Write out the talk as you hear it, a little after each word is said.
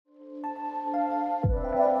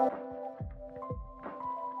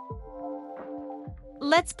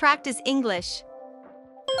Let's practice English.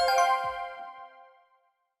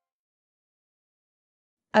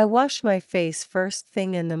 I wash my face first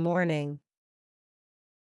thing in the morning.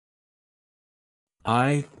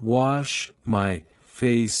 I wash my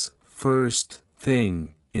face first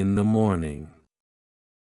thing in the morning.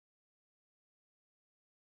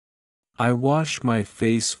 I wash my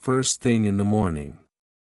face first thing in the morning.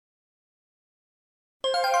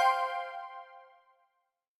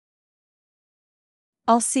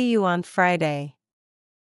 I'll see you on Friday.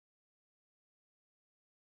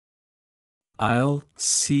 I'll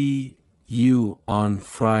see you on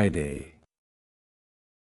Friday.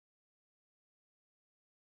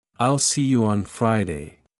 I'll see you on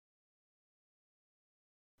Friday.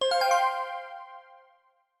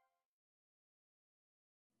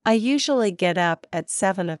 I usually get up at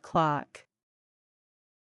 7 o'clock.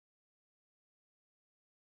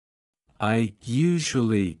 I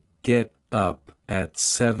usually get up at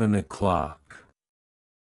 7 o'clock.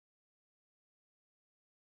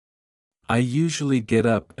 I usually get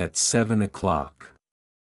up at 7 o'clock.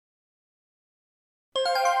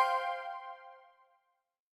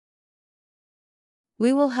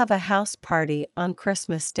 We will have a house party on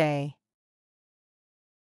Christmas Day.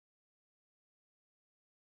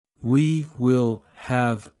 We will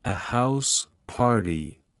have a house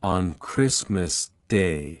party on Christmas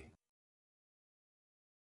Day.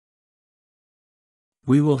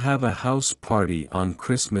 We will have a house party on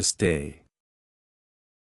Christmas Day.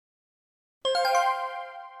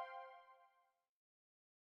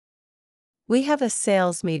 We have a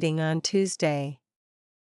sales meeting on Tuesday.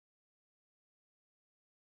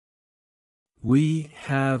 We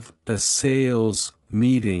have a sales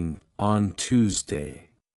meeting on Tuesday.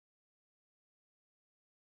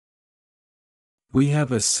 We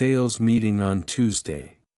have a sales meeting on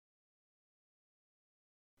Tuesday.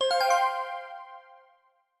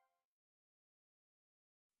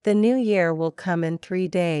 The new year will come in 3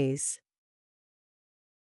 days.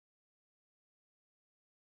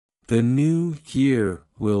 The new year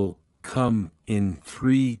will come in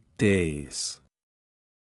 3 days.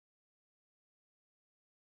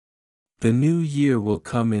 The new year will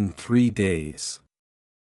come in 3 days.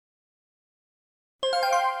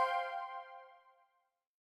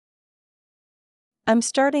 I'm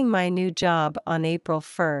starting my new job on April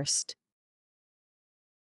 1st.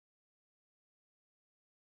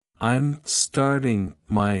 I'm starting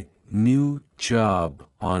my new job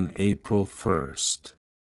on April 1st.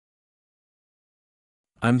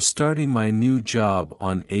 I'm starting my new job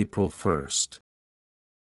on April 1st.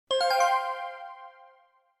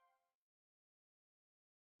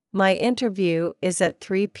 My interview is at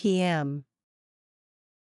 3 p.m.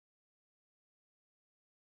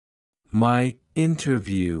 My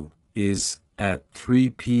interview is at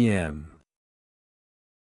 3 p.m.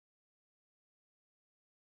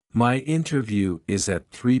 My interview is at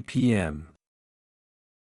 3 p.m.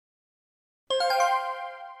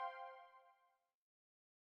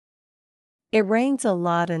 It rains a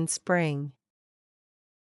lot in spring.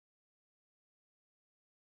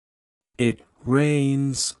 It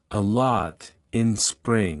rains a lot in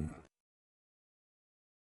spring.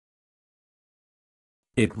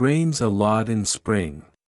 It rains a lot in spring.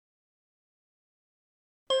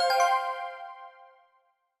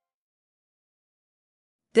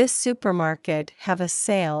 This supermarket have a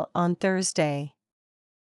sale on Thursday.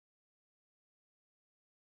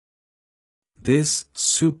 This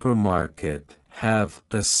supermarket have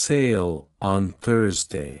a sale on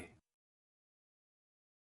Thursday.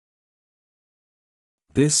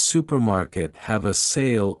 This supermarket have a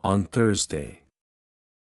sale on Thursday.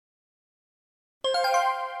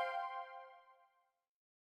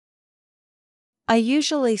 I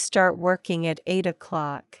usually start working at 8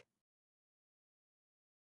 o'clock.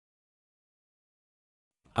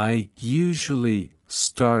 I usually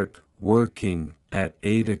start working at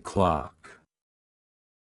 8 o'clock.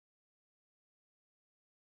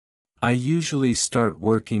 I usually start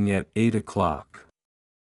working at 8 o'clock.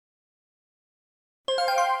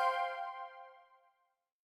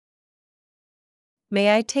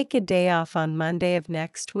 May I take a day off on Monday of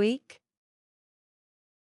next week?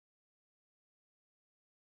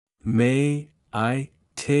 May I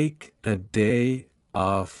take a day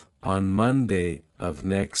off on Monday of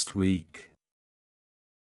next week?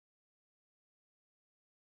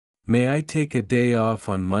 May I take a day off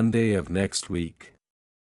on Monday of next week?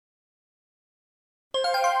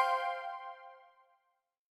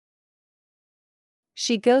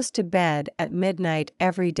 She goes to bed at midnight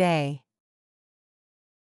every day.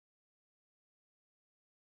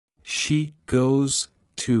 She goes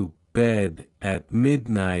to bed at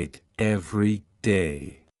midnight every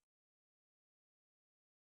day.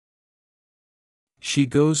 She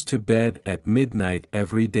goes to bed at midnight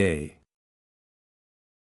every day.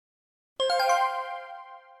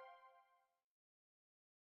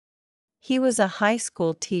 He was a high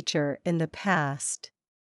school teacher in the past.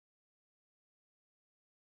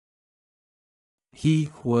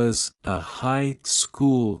 He was a high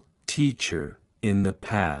school teacher in the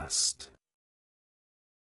past.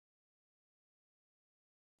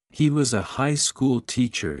 He was a high school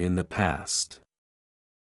teacher in the past.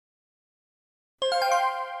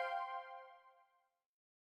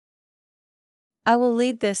 I will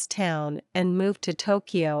leave this town and move to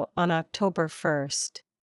Tokyo on October 1st.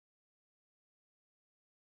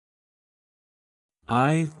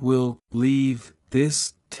 I will leave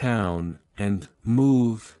this town and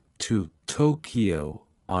move to Tokyo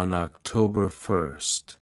on October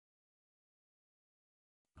 1st.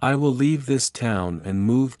 I will leave this town and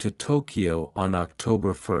move to Tokyo on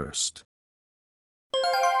October 1st.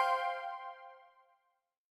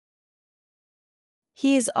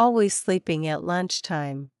 He is always sleeping at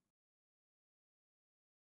lunchtime.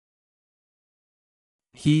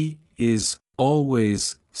 He is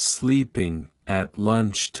always sleeping at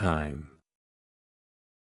lunchtime.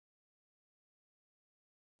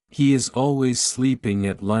 He is always sleeping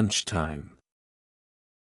at lunchtime.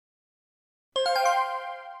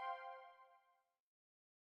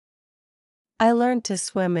 I learned to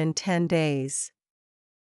swim in 10 days.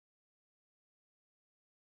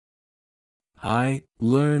 I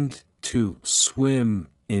learned to swim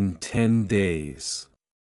in 10 days.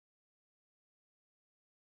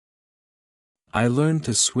 I learned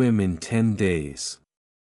to swim in 10 days.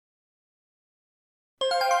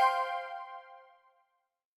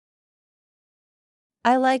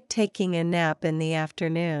 I like taking a nap in the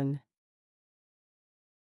afternoon.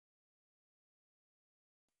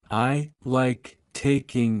 I like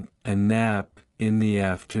taking a nap in the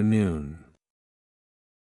afternoon.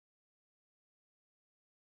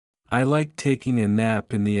 I like taking a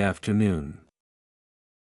nap in the afternoon.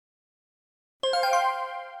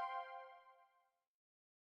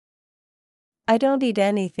 I don't eat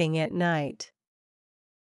anything at night.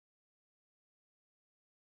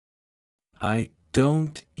 I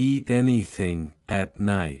don't eat anything at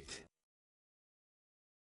night.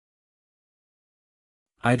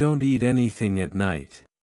 I don't eat anything at night.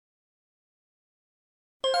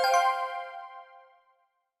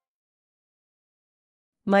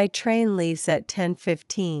 My train leaves at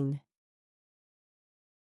 10:15.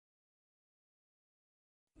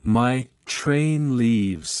 My train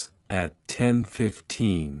leaves at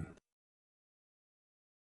 10:15.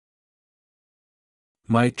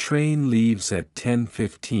 My train leaves at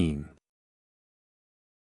 10:15.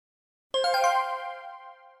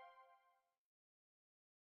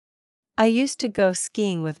 I used to go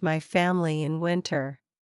skiing with my family in winter.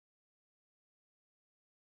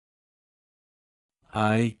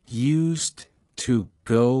 I used to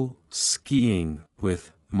go skiing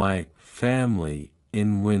with my family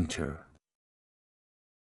in winter.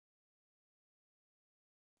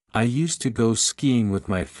 I used to go skiing with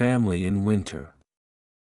my family in winter.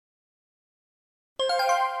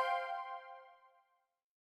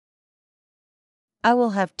 I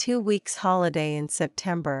will have 2 weeks holiday in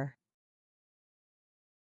September.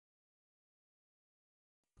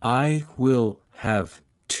 I will have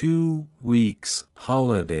 2 weeks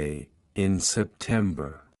holiday in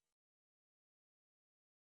September.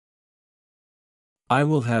 I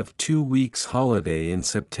will have 2 weeks holiday in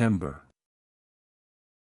September.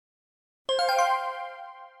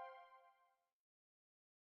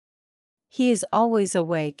 He is always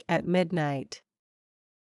awake at midnight.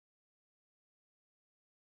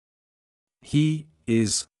 He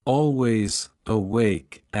is always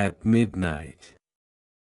awake at midnight.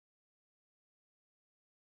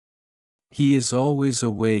 He is always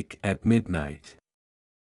awake at midnight.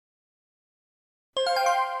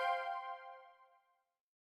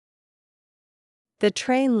 The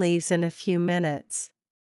train leaves in a few minutes.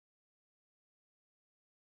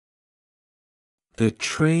 The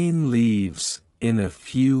train leaves in a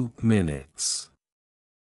few minutes.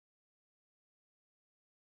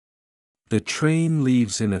 The train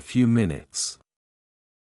leaves in a few minutes.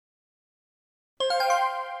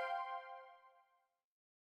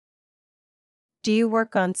 Do you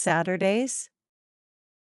work on Saturdays?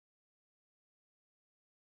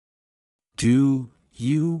 Do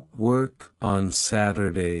you work on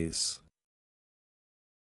Saturdays?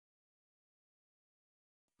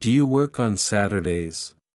 Do you work on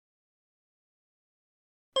Saturdays?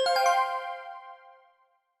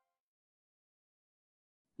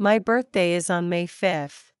 My birthday is on May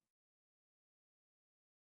 5th.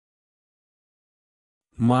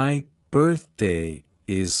 My birthday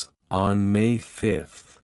is on May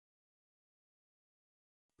 5th.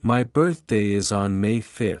 My birthday is on May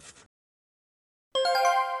 5th.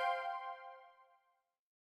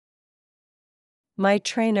 My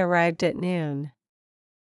train arrived at noon.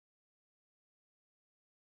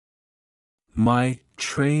 My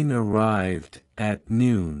train arrived at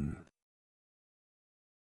noon.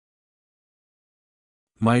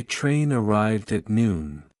 My train arrived at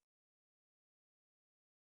noon.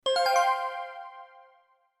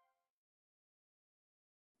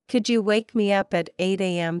 Could you wake me up at 8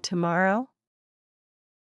 a.m. tomorrow?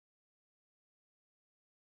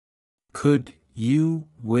 Could you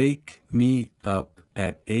wake me up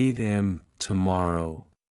at 8 a.m. tomorrow?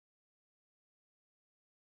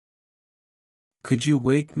 Could you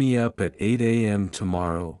wake me up at 8 a.m.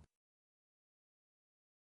 tomorrow?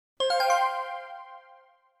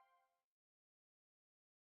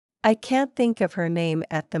 I can't think of her name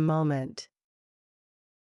at the moment.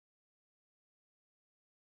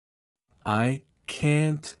 I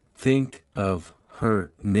can't think of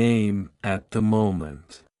her name at the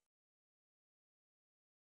moment.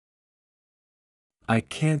 I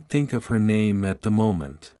can't think of her name at the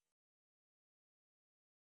moment.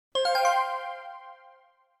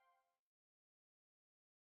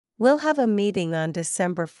 We'll have a meeting on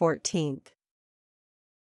December 14th.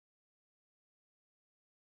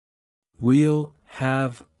 We'll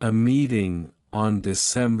have a meeting on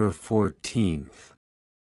December 14th.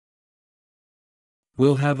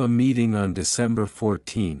 We'll have a meeting on December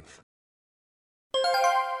 14th.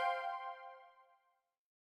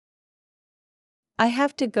 I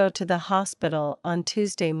have to go to the hospital on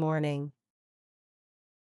Tuesday morning.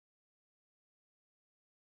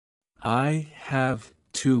 I have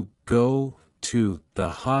to go to the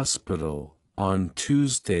hospital on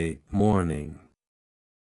Tuesday morning.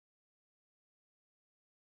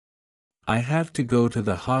 I have to go to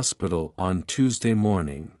the hospital on Tuesday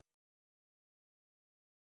morning.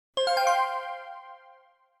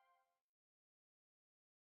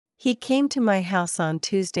 He came to my house on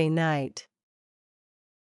Tuesday night.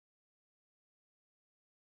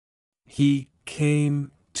 He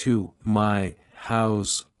came to my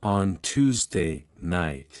house on Tuesday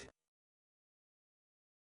night.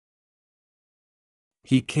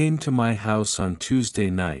 He came to my house on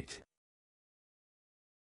Tuesday night.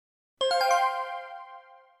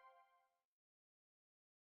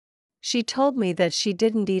 She told me that she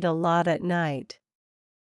didn't eat a lot at night.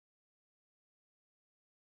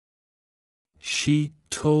 She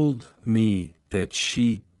told me that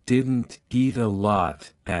she didn't eat a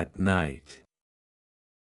lot at night.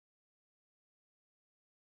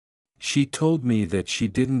 She told me that she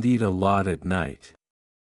didn't eat a lot at night.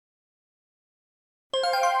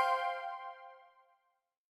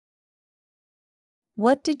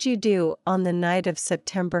 What did you do on the night of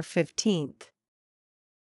September 15th?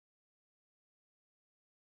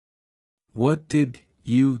 What did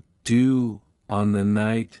you do on the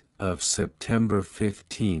night of September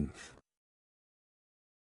 15th?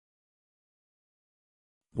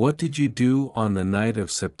 What did you do on the night of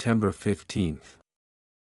September 15th?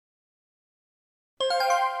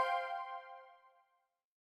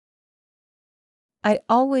 I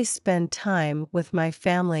always spend time with my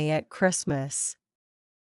family at Christmas.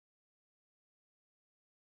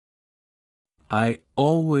 I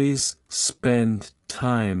always spend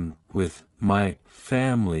time with my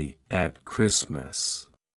family at Christmas.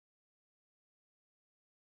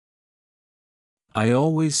 I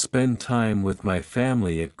always spend time with my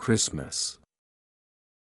family at Christmas.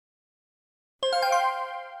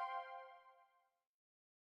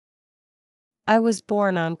 I was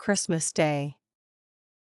born on Christmas Day.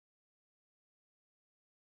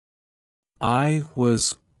 I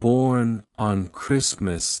was born on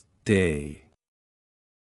Christmas Day.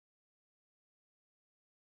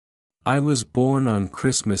 I was born on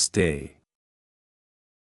Christmas Day.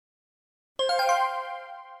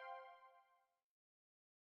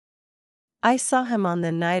 I saw him on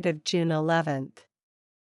the night of June 11th.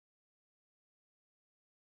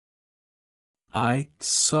 I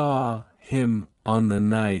saw him on the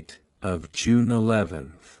night of June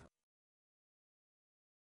 11th.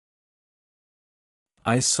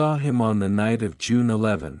 I saw him on the night of June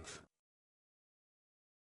 11th.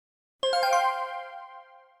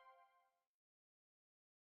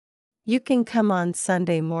 You can come on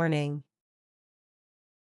Sunday morning.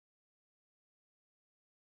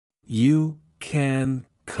 You can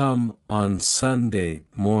come on Sunday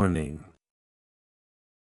morning.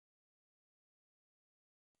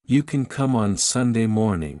 You can come on Sunday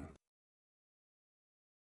morning.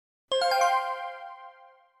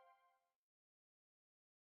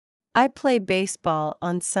 I play baseball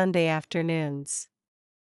on Sunday afternoons.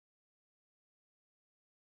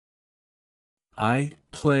 I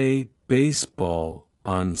play baseball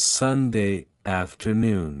on Sunday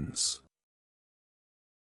afternoons.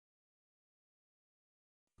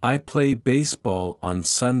 I play baseball on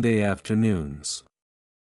Sunday afternoons.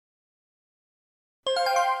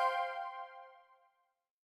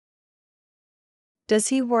 Does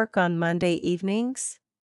he work on Monday evenings?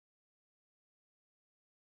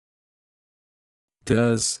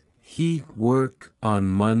 Does he work on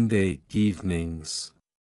Monday evenings?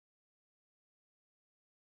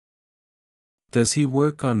 Does he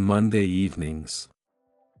work on Monday evenings?